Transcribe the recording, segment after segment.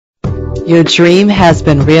Your dream has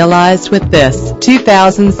been realized with this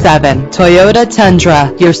 2007 Toyota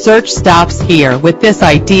Tundra. Your search stops here with this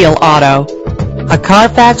ideal auto. A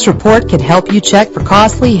Carfax report can help you check for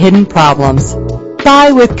costly hidden problems.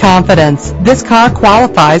 Buy with confidence. This car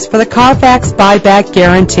qualifies for the Carfax buyback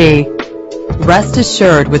guarantee. Rest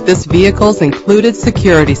assured with this vehicle's included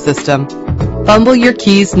security system. Fumble your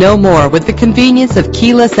keys no more with the convenience of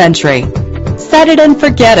keyless entry. Set it and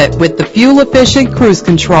forget it with the fuel-efficient cruise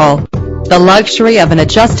control. The luxury of an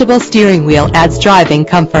adjustable steering wheel adds driving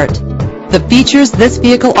comfort. The features this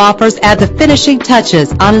vehicle offers add the finishing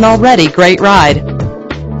touches on an already great ride.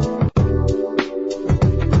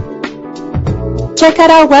 Check out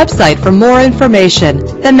our website for more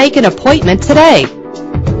information, then make an appointment today.